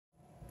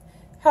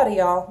Howdy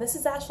y'all, this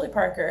is Ashley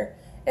Parker,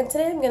 and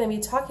today I'm going to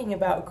be talking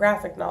about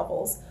graphic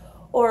novels,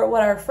 or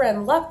what our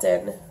friend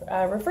Lupton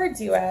referred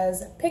to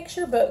as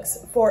picture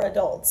books for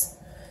adults.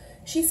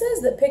 She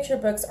says that picture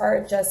books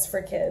aren't just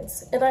for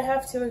kids, and I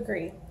have to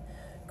agree.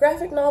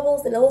 Graphic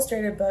novels and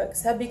illustrated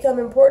books have become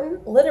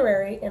important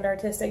literary and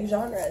artistic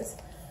genres.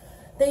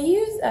 They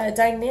use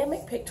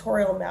dynamic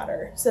pictorial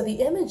matter, so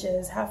the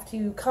images have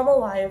to come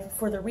alive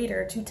for the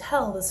reader to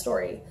tell the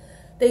story.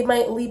 They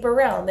might leap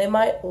around, they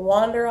might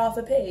wander off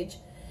a page.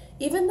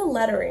 Even the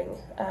lettering,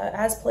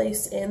 as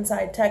placed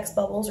inside text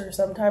bubbles or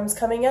sometimes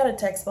coming out of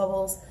text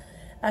bubbles,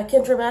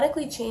 can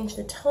dramatically change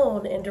the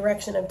tone and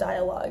direction of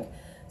dialogue.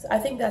 So I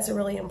think that's a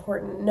really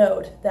important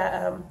note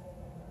that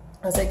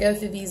as I go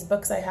through these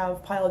books I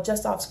have piled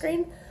just off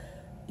screen,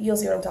 you'll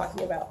see what I'm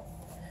talking about.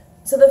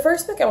 So the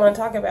first book I want to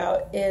talk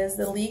about is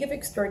The League of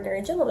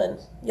Extraordinary Gentlemen.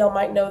 Y'all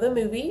might know the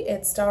movie.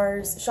 It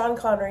stars Sean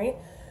Connery.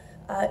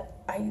 I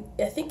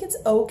think it's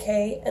an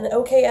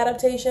okay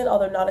adaptation,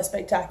 although not a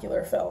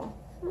spectacular film.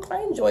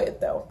 I enjoy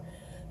it though.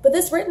 But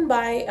this written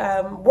by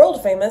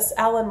world famous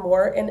Alan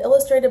Moore and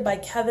illustrated by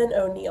Kevin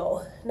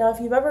O'Neill. Now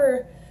if you've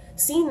ever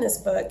seen this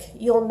book,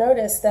 you'll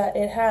notice that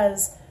it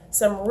has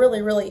some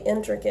really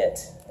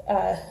intricate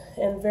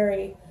and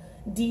very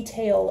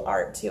detailed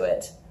art to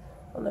it.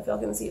 I don't know if y'all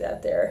can see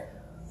that there.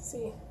 Let's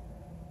see.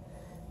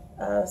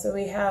 So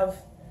we have,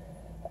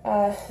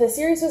 the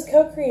series was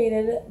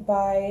co-created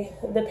by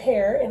the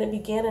pair and it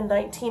began in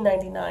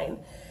 1999.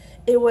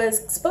 It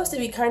was supposed to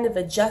be kind of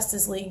a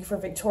Justice League for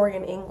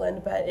Victorian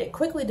England, but it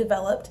quickly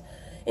developed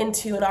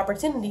into an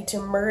opportunity to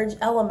merge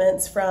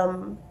elements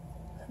from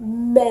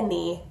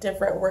many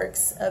different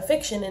works of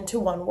fiction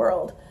into one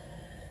world.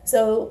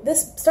 So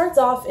this starts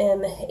off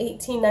in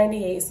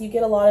 1898, so you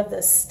get a lot of the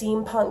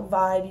steampunk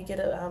vibe, you get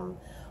a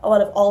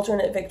lot of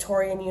alternate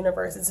Victorian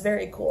universe. It's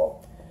very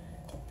cool.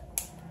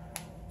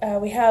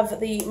 We have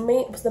the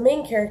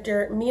main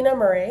character, Mina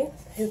Murray,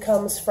 who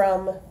comes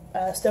from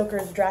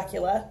Stoker's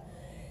Dracula.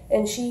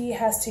 And she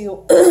has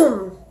to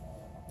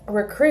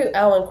recruit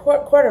Alan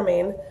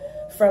Quatermain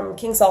from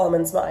King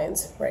Solomon's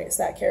Mines, right? It's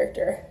that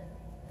character.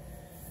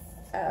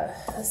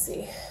 Let's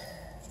see.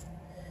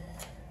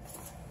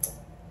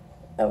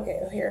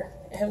 Okay, here.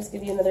 I'll just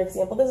give you another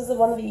example. This is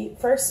one of the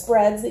first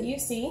spreads that you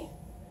see.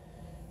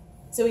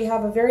 So we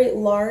have a very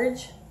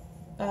large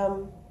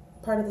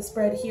part of the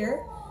spread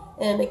here.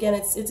 And again,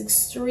 it's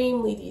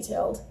extremely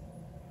detailed.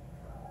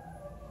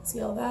 See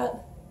all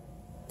that?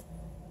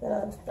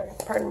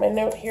 Pardon my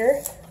note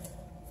here.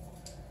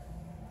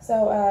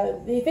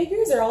 So the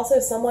figures are also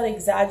somewhat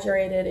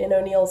exaggerated in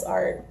O'Neill's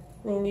art.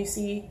 I mean, you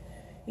see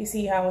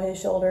how his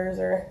shoulders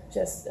are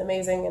just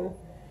amazing, and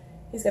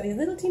he's got these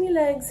little teeny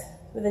legs,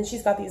 but then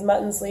she's got these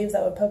mutton sleeves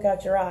that would poke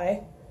out your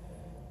eye.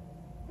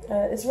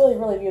 It's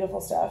really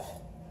beautiful stuff.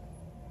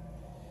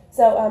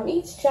 So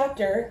each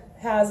chapter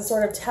has a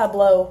sort of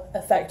tableau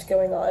effect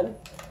going on.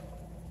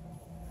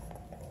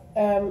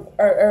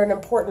 Or an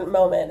important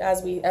moment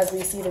as we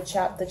see the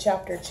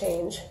chapter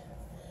change.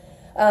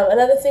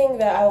 Another thing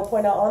that I will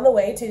point out on the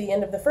way to the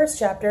end of the first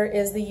chapter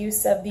is the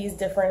use of these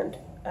different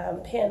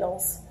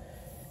panels.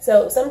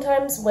 So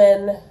sometimes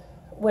when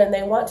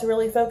they want to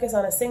really focus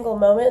on a single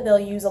moment, they'll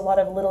use a lot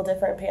of little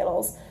different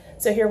panels.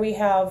 So here we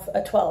have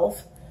a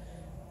 12.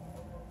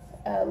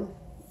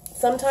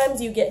 Sometimes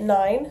you get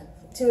 9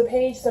 to a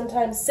page,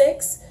 sometimes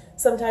 6,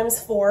 sometimes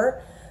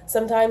 4.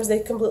 Sometimes they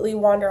completely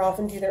wander off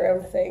and do their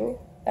own thing.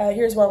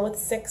 Here's one with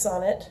 6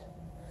 on it.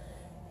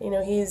 You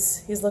know,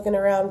 he's looking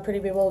around pretty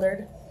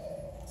bewildered.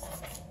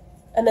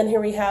 And then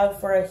here we have,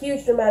 for a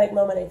huge dramatic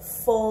moment, a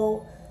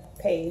full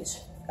page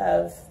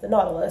of the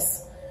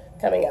Nautilus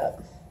coming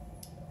up.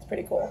 It's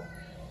pretty cool.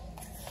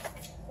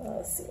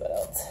 Let's see what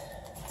else.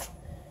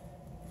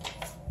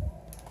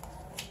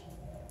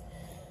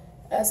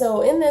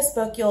 So in this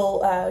book,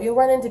 you'll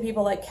run into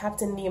people like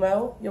Captain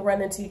Nemo. You'll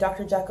run into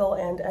Dr. Jekyll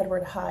and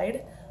Edward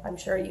Hyde. I'm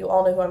sure you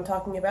all know who I'm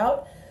talking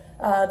about.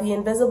 The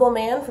Invisible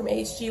Man from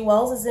H.G.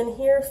 Wells is in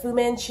here. Fu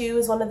Manchu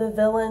is one of the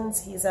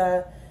villains. He's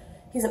an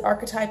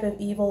archetype of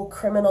evil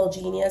criminal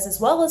genius, as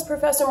well as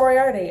Professor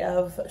Moriarty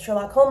of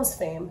Sherlock Holmes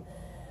fame.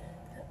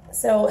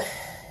 So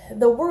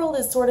the world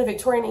is sort of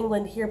Victorian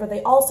England here, but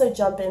they also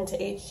jump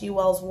into H.G.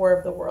 Wells' War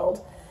of the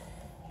World.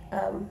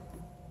 And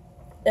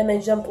they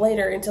jump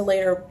into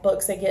later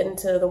books. They get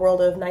into the world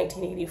of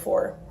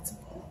 1984. It's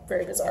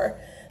very bizarre.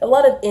 A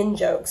lot of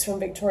in-jokes from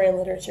Victorian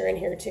literature in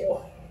here too.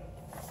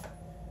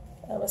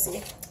 Let's see.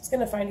 I'm just going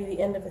to find you the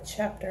end of the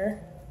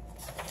chapter.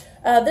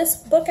 This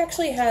book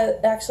actually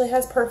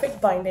has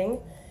perfect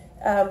binding.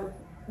 The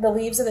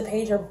leaves of the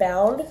page are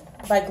bound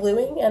by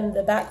gluing, and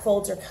the back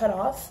folds are cut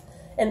off,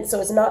 and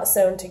so it's not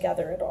sewn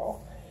together at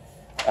all.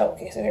 Oh,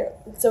 okay, so here.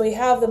 So we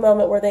have the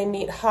moment where they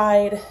meet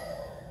Hyde,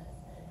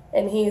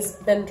 and he's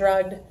been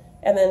drugged,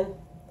 and then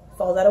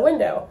falls out a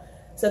window.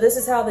 So this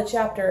is how the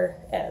chapter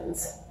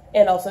ends,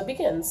 and also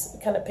begins.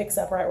 It kind of picks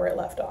up right where it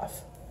left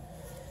off.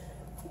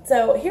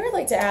 So here I'd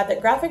like to add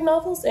that graphic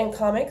novels and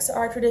comics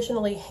are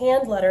traditionally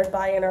hand-lettered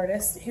by an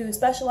artist who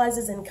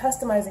specializes in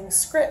customizing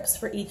scripts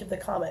for each of the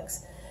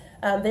comics.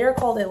 They are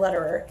called a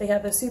letterer. They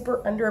have a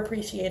super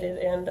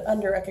underappreciated and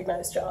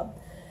underrecognized job.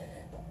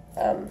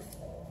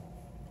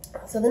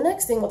 So the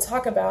next thing we'll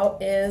talk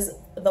about is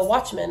The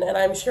Watchmen, and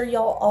I'm sure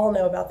y'all all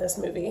know about this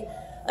movie.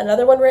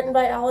 Another one written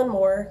by Alan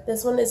Moore.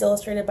 This one is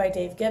illustrated by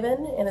Dave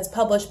Gibbon and is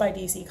published by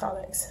DC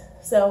Comics.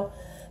 So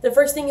the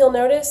first thing you'll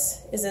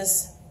notice is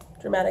this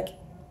dramatic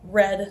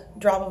red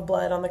drop of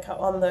blood on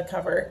the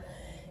cover.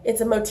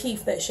 It's a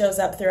motif that shows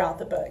up throughout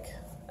the book.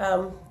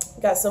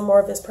 Got some more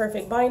of this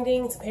perfect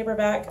binding. It's a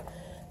paperback.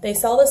 They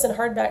sell this in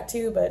hardback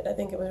too, but I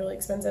think it was really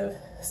expensive.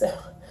 So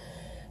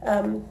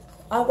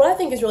what I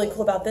think is really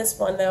cool about this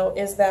one, though,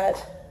 is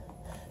that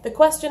the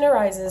question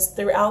arises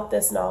throughout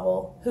this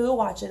novel, who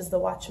watches the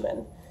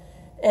Watchmen?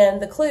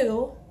 And the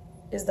clue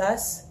is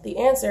thus, the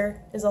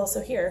answer is also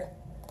here.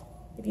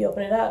 If you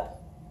open it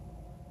up,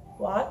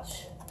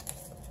 watch.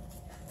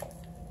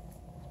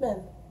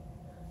 Men.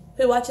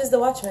 Who watches the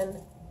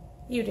Watchmen?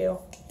 You do,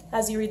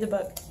 as you read the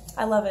book.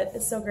 I love it.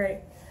 It's so great.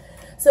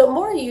 So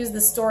Moore used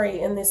the story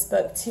in this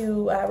book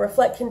to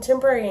reflect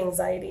contemporary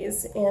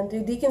anxieties and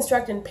to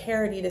deconstruct and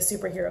parody the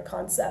superhero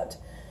concept.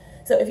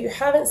 So if you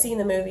haven't seen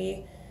the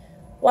movie,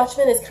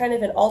 Watchmen is kind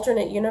of an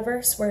alternate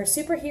universe where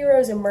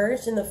superheroes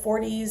emerged in the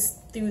 40s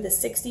through the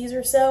 60s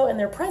or so, and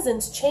their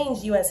presence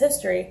changed U.S.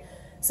 history.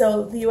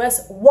 So the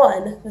U.S.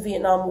 won the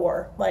Vietnam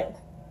War, like,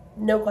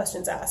 no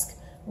questions asked.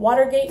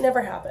 Watergate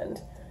never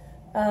happened.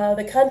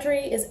 The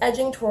country is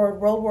edging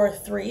toward World War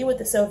III with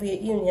the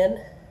Soviet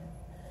Union,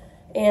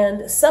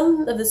 and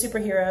some of the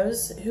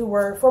superheroes who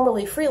were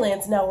formerly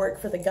freelance now work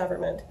for the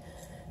government.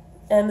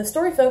 And the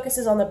story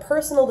focuses on the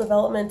personal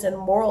development and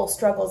moral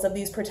struggles of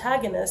these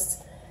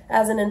protagonists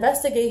as an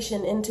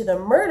investigation into the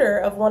murder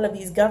of one of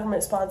these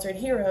government-sponsored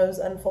heroes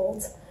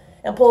unfolds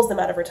and pulls them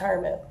out of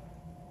retirement.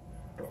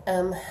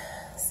 Let's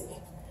see.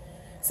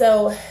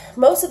 So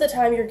most of the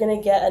time you're going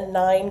to get a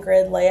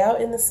 9-grid layout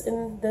in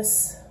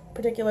this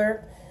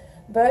particular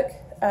book.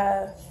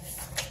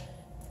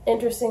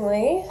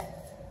 Interestingly,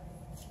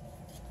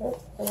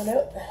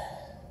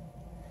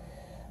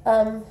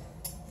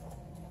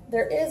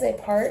 there is a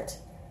part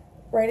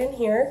right in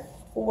here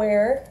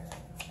where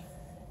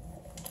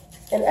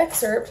an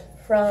excerpt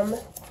from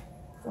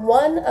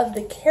one of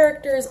the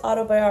characters'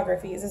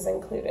 autobiographies is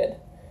included.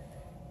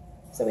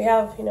 So we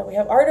have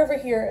art over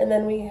here, and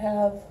then we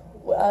have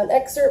an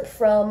excerpt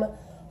from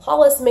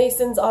Hollis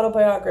Mason's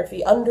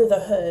autobiography, Under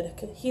the Hood.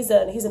 He's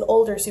an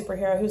older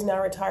superhero who's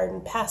now retired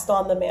and passed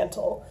on the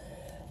mantle.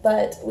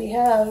 But we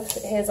have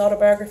his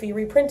autobiography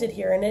reprinted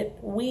here, and it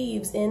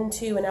weaves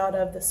into and out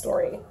of the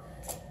story.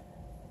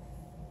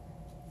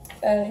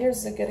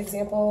 Here's a good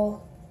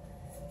example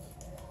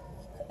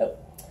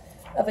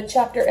of a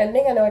chapter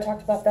ending. I know I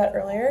talked about that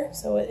earlier.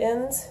 So it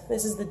ends,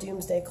 this is the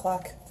Doomsday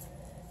Clock.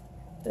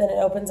 Then it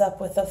opens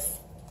up with a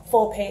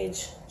full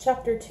page,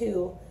 chapter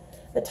 2.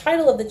 The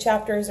title of the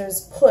chapters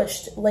is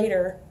pushed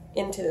later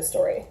into the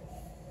story.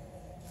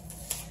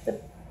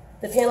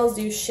 The panels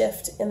do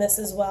shift in this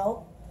as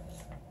well.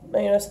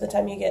 Most of the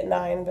time you get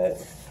 9, but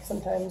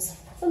sometimes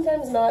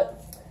not.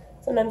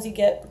 Sometimes you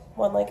get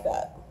one like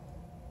that.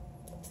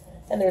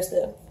 And there's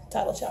the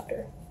title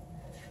chapter.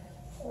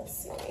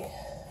 Let's see.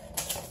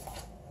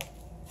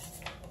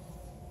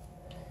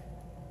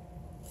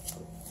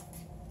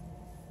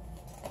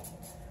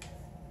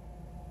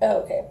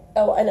 Oh, okay.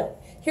 Oh, I know.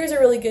 Here's a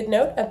really good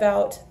note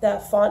about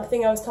that font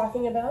thing I was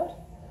talking about.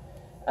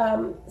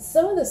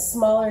 Some of the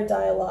smaller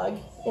dialogue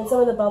in some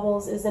of the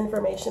bubbles is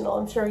informational.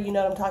 I'm sure you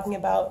know what I'm talking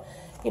about.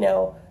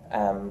 The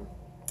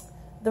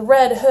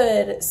Red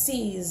Hood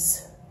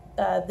sees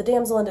the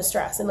damsel in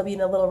distress, and it'll be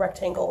in a little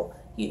rectangle,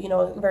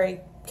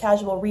 very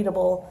casual,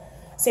 readable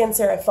sans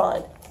serif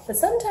font. But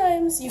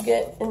sometimes you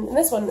get, in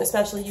this one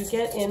especially, you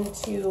get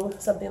into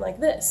something like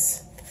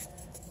this,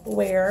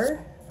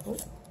 where,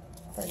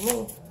 pardon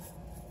me,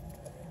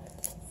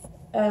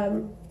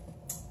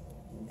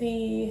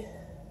 the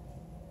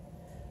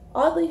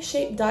oddly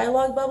shaped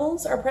dialogue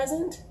bubbles are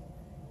present,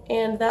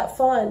 and that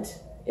font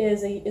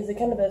is a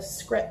kind of a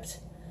script.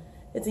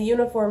 It's a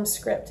uniform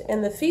script,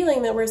 and the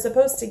feeling that we're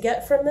supposed to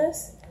get from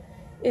this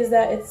is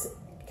that it's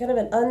kind of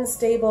an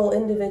unstable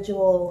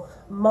individual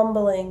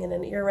mumbling in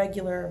an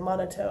irregular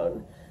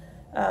monotone.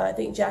 I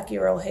think Jackie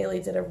Earle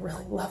Haley did a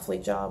really lovely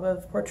job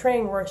of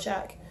portraying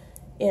Rorschach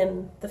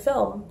in the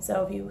film.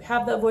 So if you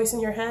have that voice in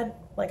your head,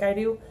 like I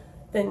do,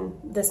 then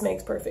this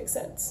makes perfect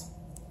sense.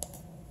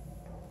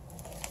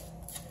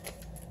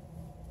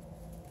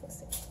 Let's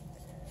see.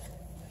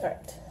 All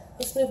right,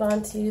 let's move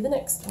on to the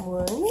next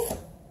one.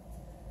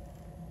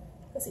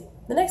 Let's see.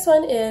 The next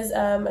one is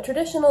a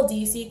traditional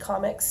DC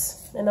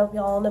Comics. I know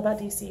y'all know about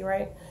DC,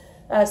 right?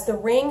 It's The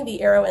Ring,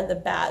 the Arrow, and the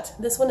Bat.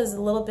 This one is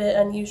a little bit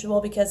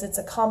unusual because it's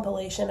a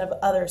compilation of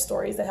other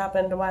stories that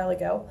happened a while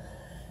ago.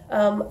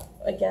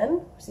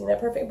 Again, seeing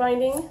that perfect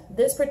binding.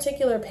 This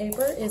particular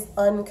paper is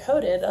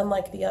uncoated,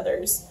 unlike the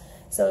others.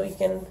 So you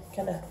can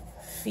kind of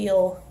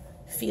feel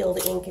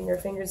the ink in your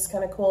fingers. It's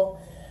kind of cool.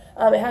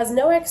 It has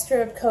no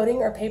extra coating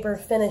or paper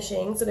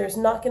finishing, so there's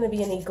not going to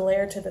be any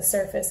glare to the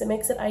surface. It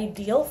makes it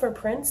ideal for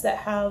prints that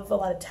have a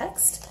lot of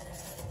text.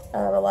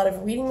 A lot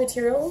of reading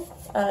material.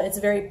 It's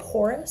very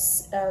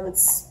porous.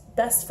 It's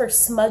best for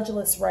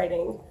smudgeless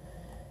writing.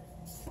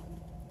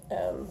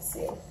 Let's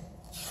see.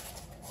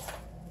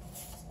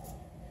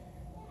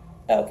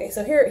 Okay,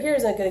 so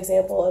here's a good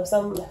example of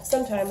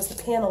sometimes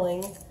the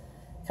paneling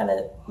kind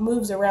of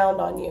moves around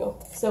on you.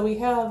 So we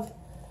have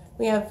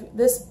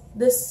this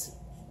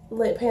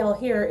panel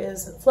here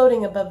is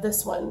floating above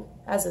this one,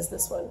 as is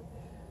this one.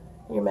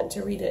 You're meant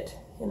to read it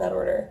in that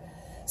order.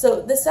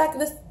 So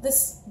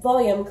this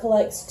volume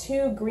collects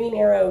 2 Green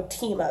Arrow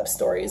team-up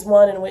stories,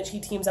 one in which he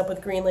teams up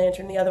with Green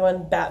Lantern, the other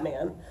one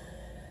Batman.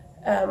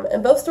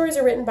 And both stories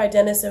are written by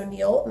Dennis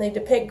O'Neil, and they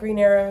depict Green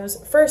Arrow's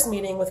first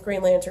meeting with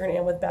Green Lantern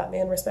and with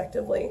Batman,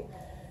 respectively.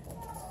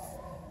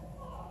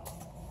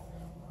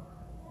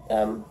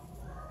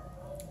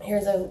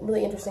 Here's a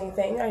really interesting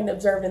thing I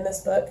observed in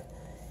this book,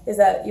 is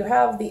that you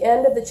have the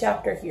end of the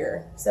chapter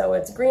here. So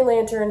it's Green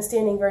Lantern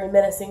standing very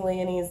menacingly,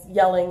 and he's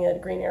yelling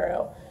at Green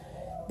Arrow.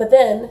 But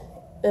then,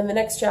 in the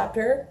next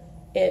chapter,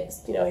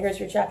 it's, here's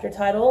your chapter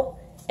title,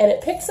 and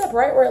it picks up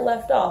right where it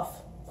left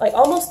off. Like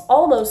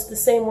almost the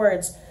same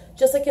words,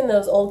 just like in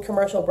those old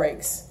commercial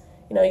breaks.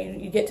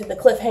 You get to the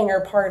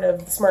cliffhanger part of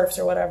the Smurfs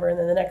or whatever, and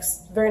then the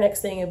very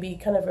next thing would be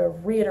kind of a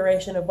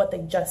reiteration of what they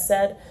just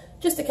said,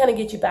 just to kind of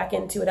get you back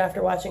into it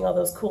after watching all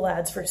those cool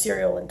ads for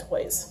cereal and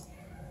toys.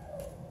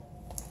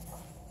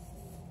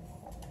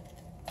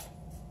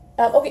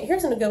 Okay,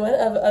 here's a good one,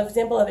 of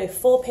example of a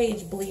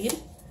full-page bleed.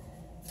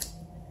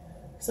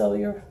 So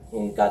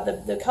you've got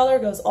the color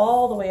goes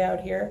all the way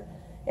out here,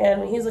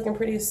 and he's looking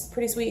pretty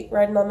sweet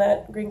riding on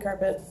that green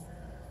carpet.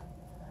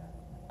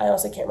 I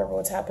honestly can't remember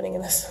what's happening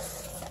in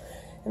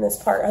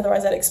this part.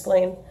 Otherwise, I'd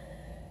explain.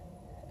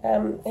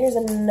 Here's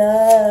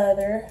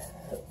another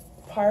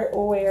part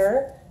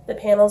where the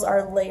panels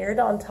are layered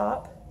on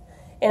top,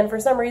 and for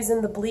some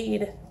reason the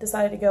bleed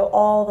decided to go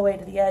all the way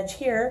to the edge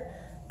here,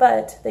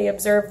 but they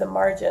observe the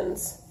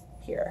margins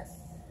here,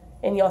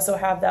 and you also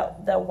have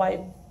that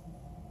white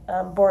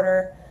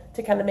border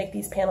to kind of make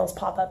these panels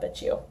pop up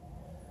at you.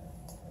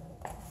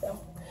 So,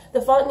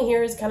 the font in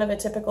here is kind of a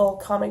typical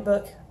comic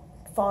book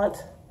font.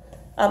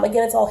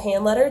 Again, it's all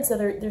hand lettered, so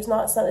it's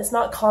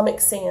not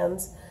Comic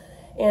Sans,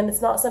 and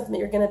it's not something that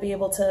you're going to be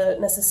able to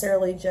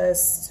necessarily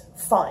just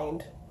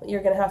find.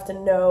 You're going to have to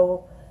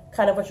know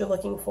kind of what you're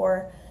looking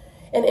for.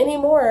 And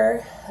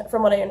anymore,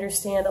 from what I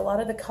understand, a lot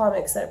of the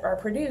comics that are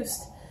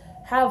produced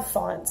have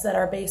fonts that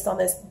are based on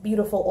this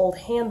beautiful old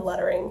hand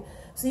lettering.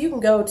 So you can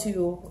go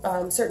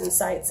to certain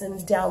sites and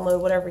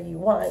download whatever you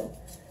want.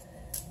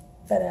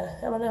 But I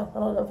don't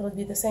know if it'll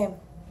be the same.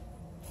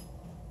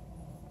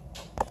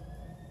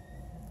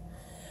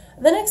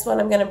 The next one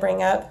I'm going to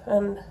bring up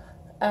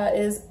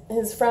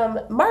is from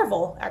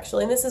Marvel,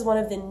 actually, and this is one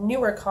of the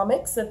newer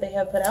comics that they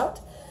have put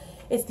out.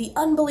 It's The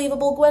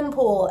Unbelievable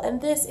Gwenpool,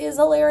 and this is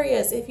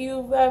hilarious. If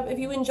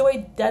you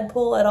enjoyed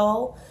Deadpool at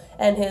all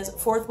and his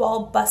fourth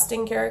wall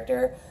busting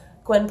character,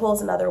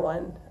 Gwenpool's another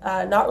one.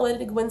 Not related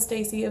to Gwen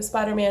Stacy of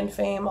Spider-Man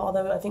fame,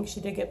 although I think she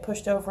did get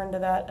pushed over into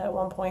that at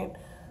one point.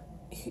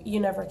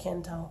 You never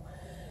can tell.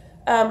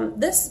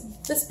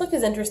 This book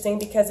is interesting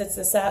because it's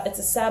a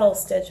saddle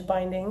stitch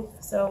binding.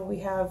 So we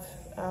have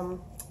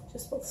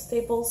just little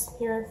staples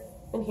here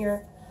and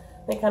here.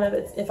 They kind of,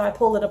 if I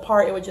pulled it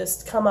apart, it would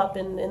just come up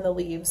in the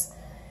leaves.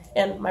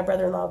 And my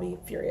brother-in-law will be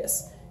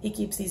furious. He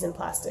keeps these in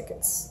plastic.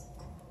 Let's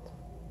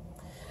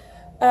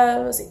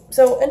see.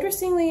 So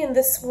interestingly, in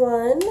this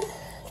one,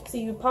 so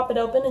you pop it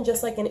open, and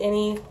just like in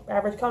any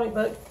average comic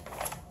book,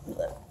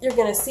 you're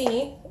going to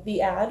see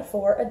the ad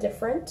for a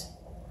different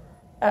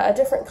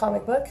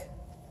comic book.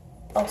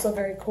 Also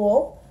very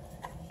cool.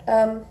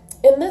 In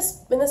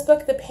this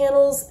book, the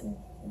panels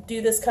do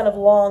this kind of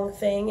long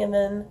thing, and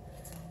then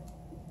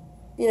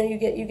you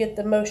get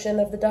the motion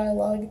of the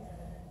dialogue.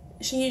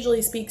 She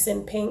usually speaks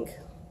in pink,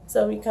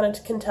 so you kind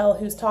of can tell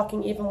who's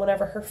talking even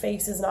whenever her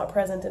face is not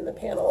present in the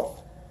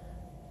panel.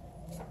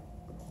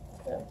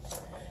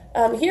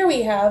 So, here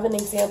we have an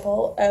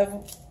example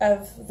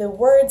of the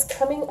words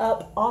coming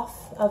up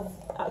off of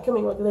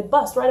they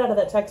bust right out of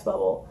that text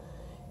bubble,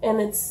 and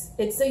it's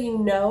so you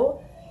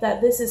know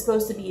that this is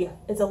supposed to be,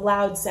 it's a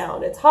loud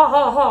sound. It's ha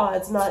ha ha.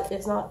 It's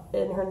not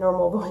in her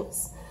normal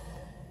voice.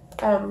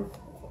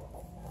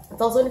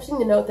 It's also interesting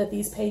to note that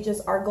these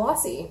pages are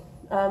glossy.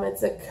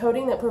 It's a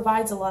coating that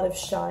provides a lot of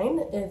shine.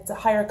 It's a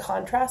higher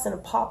contrast and a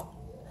pop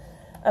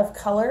of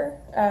color.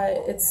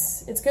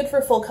 It's good for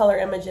full color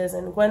images,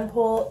 and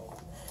Gwenpool,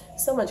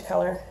 so much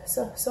color,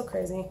 so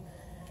crazy.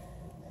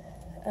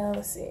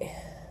 Let's see,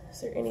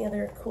 is there any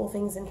other cool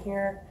things in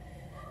here?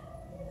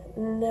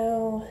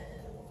 No,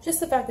 just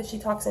the fact that she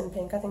talks in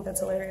pink. I think that's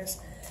hilarious.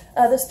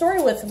 The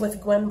story with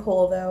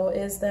Gwenpool, though,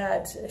 is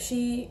that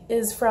she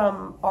is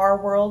from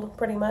our world,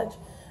 pretty much.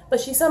 But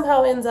she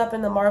somehow ends up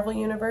in the Marvel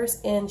Universe,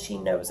 and she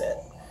knows it.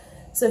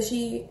 So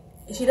she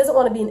doesn't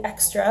want to be an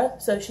extra,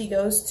 so she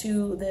goes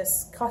to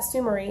this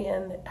costumery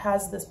and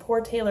has this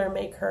poor tailor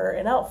make her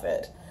an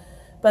outfit.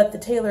 But the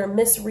tailor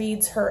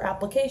misreads her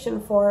application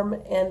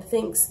form and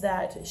thinks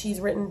that she's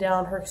written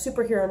down her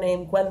superhero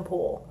name,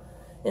 Gwenpool,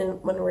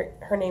 and when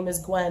her name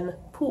is Gwenpool.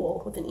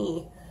 cool with an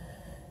E.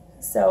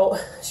 So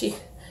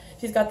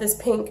she's got this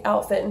pink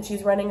outfit and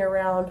she's running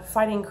around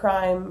fighting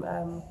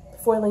crime,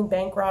 foiling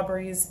bank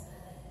robberies,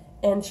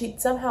 and she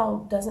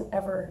somehow doesn't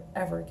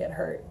ever get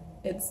hurt.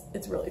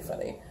 It's really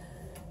funny.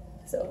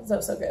 So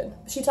good.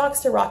 She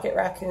talks to Rocket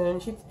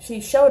Raccoon. She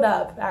showed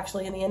up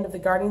actually in the end of the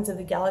Guardians of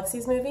the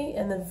Galaxies movie.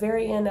 In the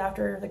very end,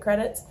 after the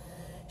credits,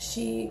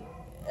 she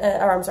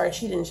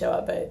didn't show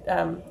up, but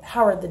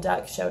Howard the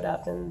Duck showed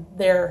up, and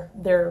they're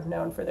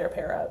known for their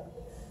pair up.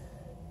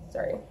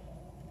 Sorry.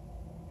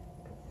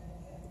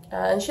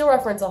 And she'll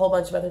reference a whole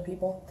bunch of other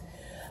people.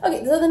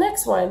 Okay, so the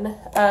next one,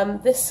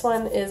 this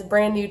one is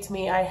brand new to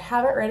me. I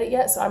haven't read it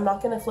yet, so I'm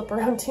not going to flip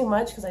around too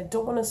much because I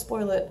don't want to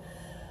spoil it.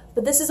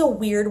 But this is a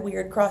weird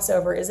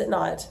crossover, is it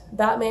not?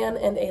 Batman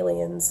and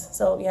aliens.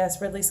 So yes,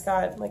 Ridley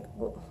Scott, like,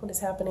 what is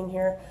happening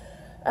here?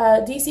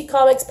 DC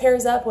Comics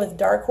pairs up with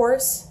Dark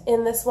Horse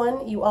in this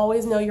one. You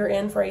always know you're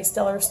in for a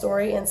stellar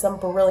story and some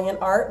brilliant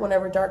art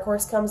whenever Dark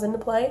Horse comes into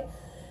play.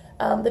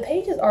 The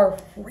pages are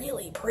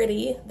really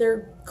pretty.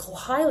 They're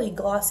highly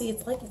glossy.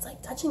 It's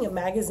like touching a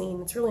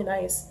magazine. It's really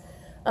nice.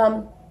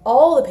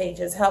 All the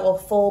pages have a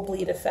full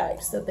bleed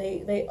effect, so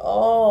they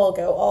all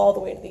go all the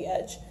way to the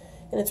edge,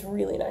 and it's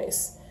really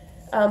nice.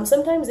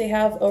 Sometimes they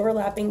have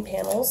overlapping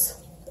panels.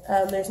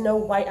 There's no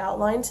white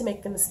outline to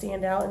make them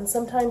stand out, and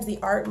sometimes the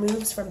art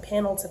moves from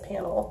panel to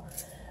panel.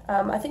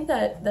 I think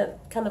that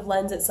kind of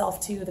lends itself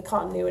to the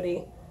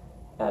continuity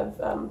of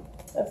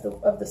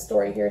the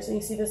story here. So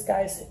you see this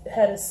guy's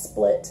head is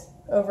split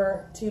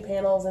over 2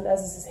 panels, and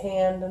as is his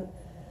hand and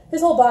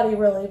his whole body,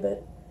 really.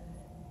 But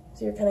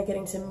so you're kind of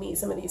getting to meet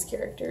some of these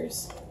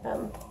characters.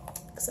 Like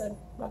I said,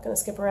 I'm not going to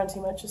skip around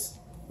too much. Just.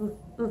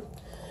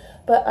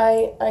 But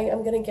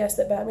I'm going to guess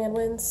that Batman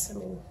wins. I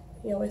mean,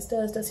 he always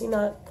does he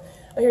not?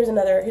 Oh, here's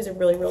a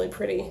really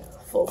pretty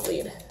full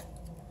bleed.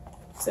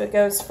 So it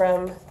goes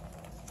from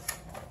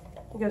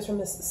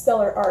this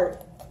stellar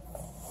art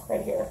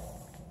right here.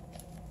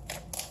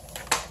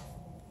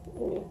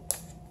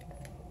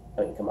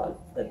 I mean, come on,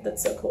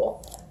 that's so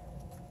cool.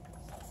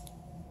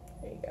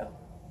 There you go.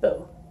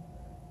 Boom.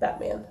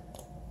 Batman.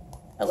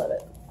 I love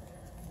it.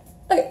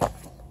 Okay,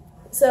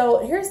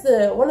 so here's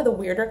one of the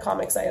weirder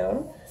comics I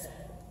own.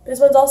 This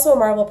one's also a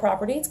Marvel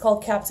property. It's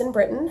called Captain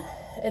Britain.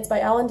 It's by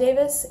Alan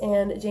Davis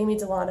and Jamie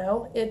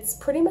Delano. It's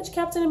pretty much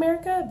Captain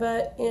America,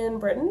 but in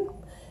Britain.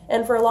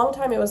 And for a long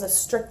time, it was a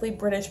strictly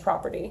British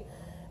property.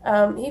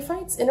 He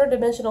fights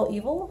interdimensional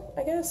evil,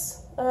 I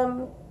guess.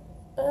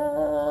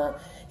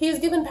 He was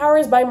given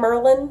powers by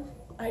Merlin.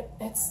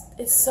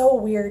 It's so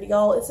weird,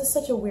 y'all. It's just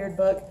such a weird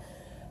book.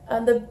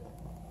 The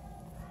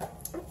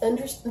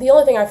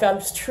only thing I found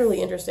just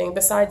truly interesting,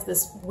 besides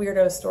this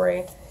weirdo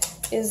story,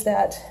 is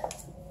that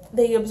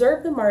they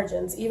observe the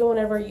margins, even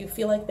whenever you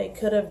feel like they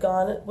could have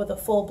gone with a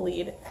full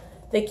bleed.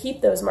 They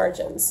keep those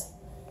margins.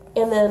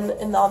 And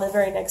then on the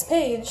very next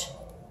page,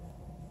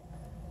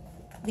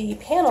 the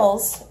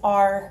panels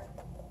are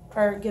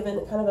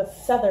given kind of a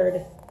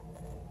feathered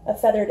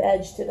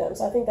edge to them.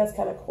 So I think that's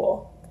kind of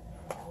cool.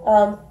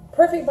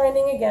 Perfect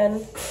binding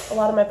again. A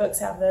lot of my books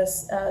have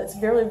this. It's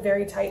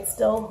very tight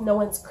still. No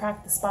one's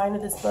cracked the spine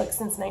of this book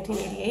since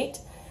 1988.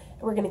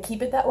 And we're going to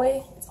keep it that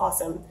way. It's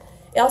awesome.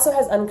 It also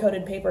has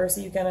uncoated paper,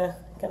 so you gonna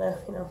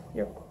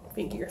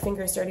get your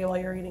fingers dirty while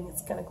you're reading.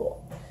 It's kind of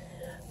cool.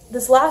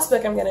 This last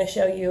book I'm going to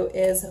show you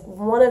is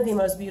one of the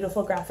most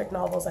beautiful graphic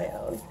novels I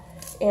own.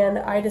 And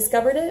I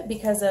discovered it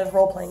because of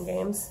role-playing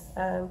games.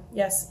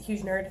 Yes,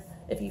 huge nerd,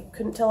 if you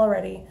couldn't tell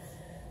already.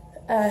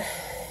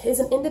 It's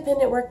an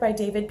independent work by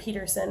David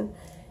Peterson.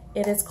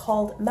 It is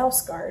called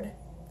Mouse Guard.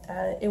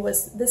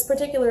 This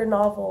particular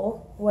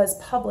novel was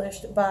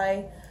published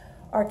by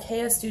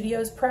Archaea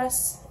Studios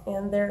Press,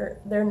 and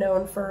they're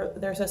known for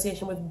their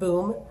association with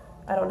Boom.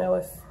 I don't know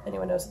if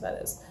anyone knows what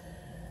that is.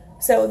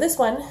 So this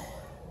one,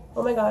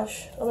 oh my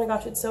gosh,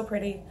 it's so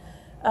pretty.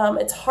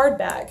 It's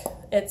hardback.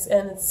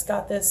 It's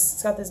got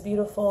this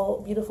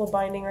beautiful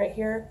binding right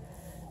here.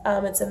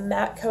 It's a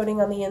matte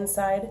coating on the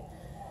inside.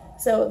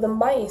 So the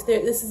mice,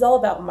 this is all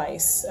about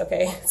mice,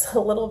 okay? It's a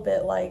little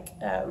bit like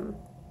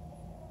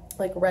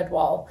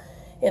Redwall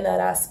in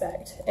that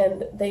aspect.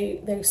 And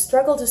they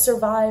struggle to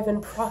survive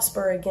and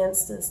prosper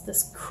against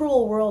this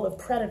cruel world of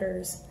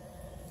predators.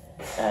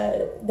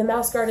 The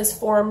Mouse Guard is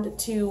formed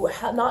to,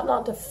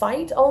 not to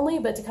fight only,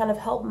 but to kind of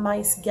help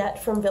mice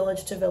get from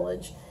village to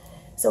village.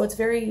 So it's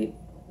very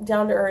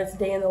down-to-earth,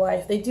 day in the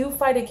life. They do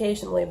fight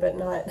occasionally, but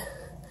not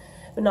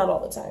all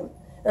the time.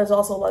 There's a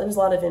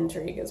lot of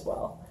intrigue as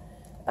well.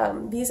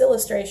 These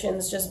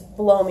illustrations just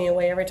blow me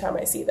away every time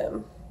I see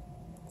them.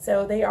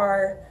 So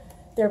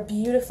they're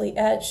beautifully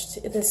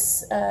etched.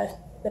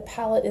 The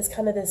palette is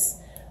kind of this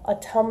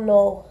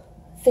autumnal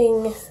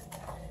thing.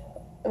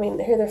 I mean,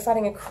 here they're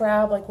fighting a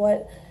crab, like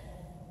what?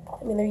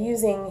 I mean, they're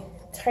using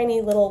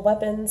tiny little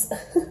weapons.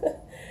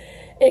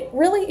 It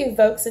really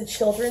evokes a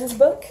children's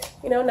book,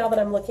 now that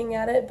I'm looking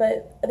at it,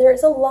 but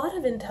there's a lot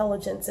of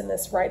intelligence in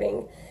this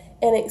writing,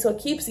 and so it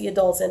keeps the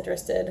adults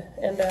interested.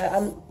 And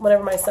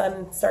whenever my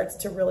son starts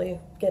to really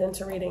get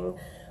into reading,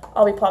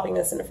 I'll be plopping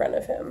this in front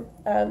of him.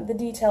 The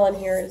detail in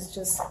here is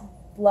just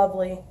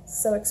lovely,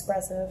 so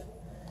expressive.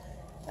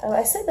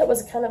 I said that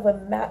was kind of a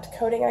matte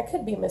coating. I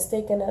could be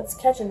mistaken. It's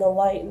catching the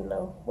light in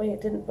a way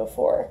it didn't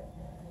before.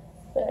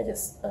 But I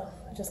just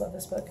love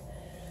this book.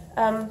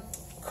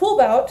 Cool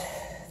about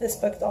this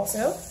book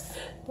also,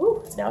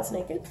 ooh, now it's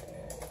naked.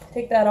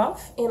 Take that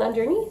off, and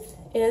underneath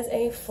is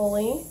a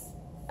fully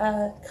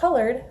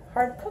colored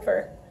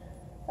hardcover.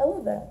 I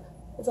love that.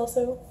 It's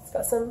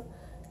got some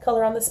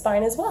color on the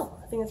spine as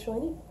well. I think it's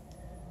really neat.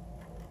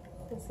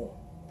 Let's see.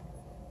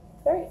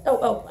 All right.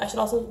 Oh, I should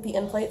also, the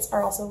end plates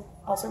are also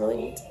really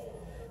neat.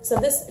 So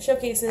this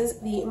showcases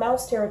the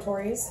Mouse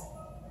territories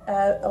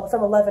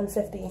from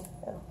 1150.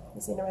 You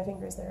see under my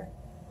fingers there.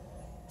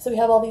 So we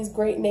have all these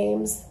great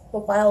names. The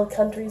wild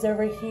countries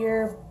over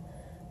here.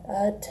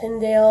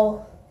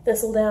 Tyndale,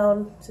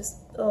 Thistledown. Just,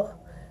 oh,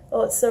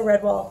 it's so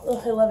Redwall.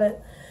 Oh, I love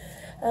it.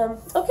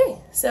 Okay,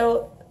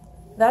 so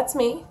that's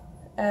me.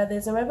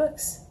 These are my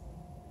books.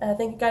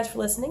 Thank you guys for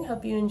listening.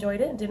 Hope you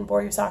enjoyed it and didn't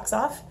bore your socks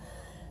off.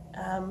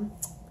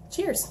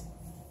 Cheers.